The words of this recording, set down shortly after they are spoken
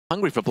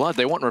hungry for blood.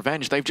 They want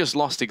revenge. They've just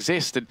lost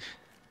Exist. And,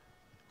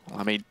 well,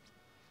 I mean,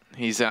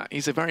 he's a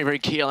very, very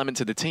key element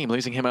to the team.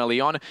 Losing him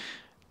early on,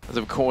 as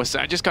of course,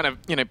 just kind of,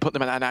 you know, put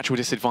them at that natural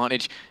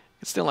disadvantage.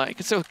 It's still, you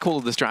can still call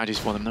the strategies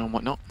for them and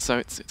whatnot. So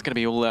it's going to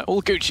be all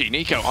Gucci.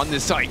 NiKo on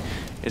this site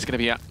is going to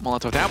be a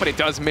Molotov down, but it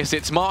does miss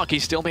its mark.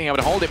 He's still being able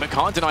to hold it, but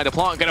can't deny the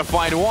plant. Going to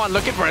find one.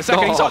 Looking for a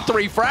second. He's on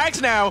 3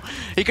 frags now.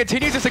 He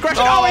continues this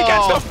aggression. Oh, he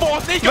gets the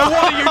 4th. NiKo,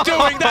 what are you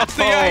doing? That's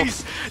the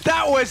ace.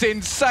 That was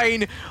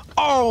insane.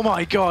 Oh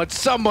my God.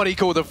 Somebody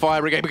call the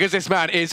fire brigade because this man is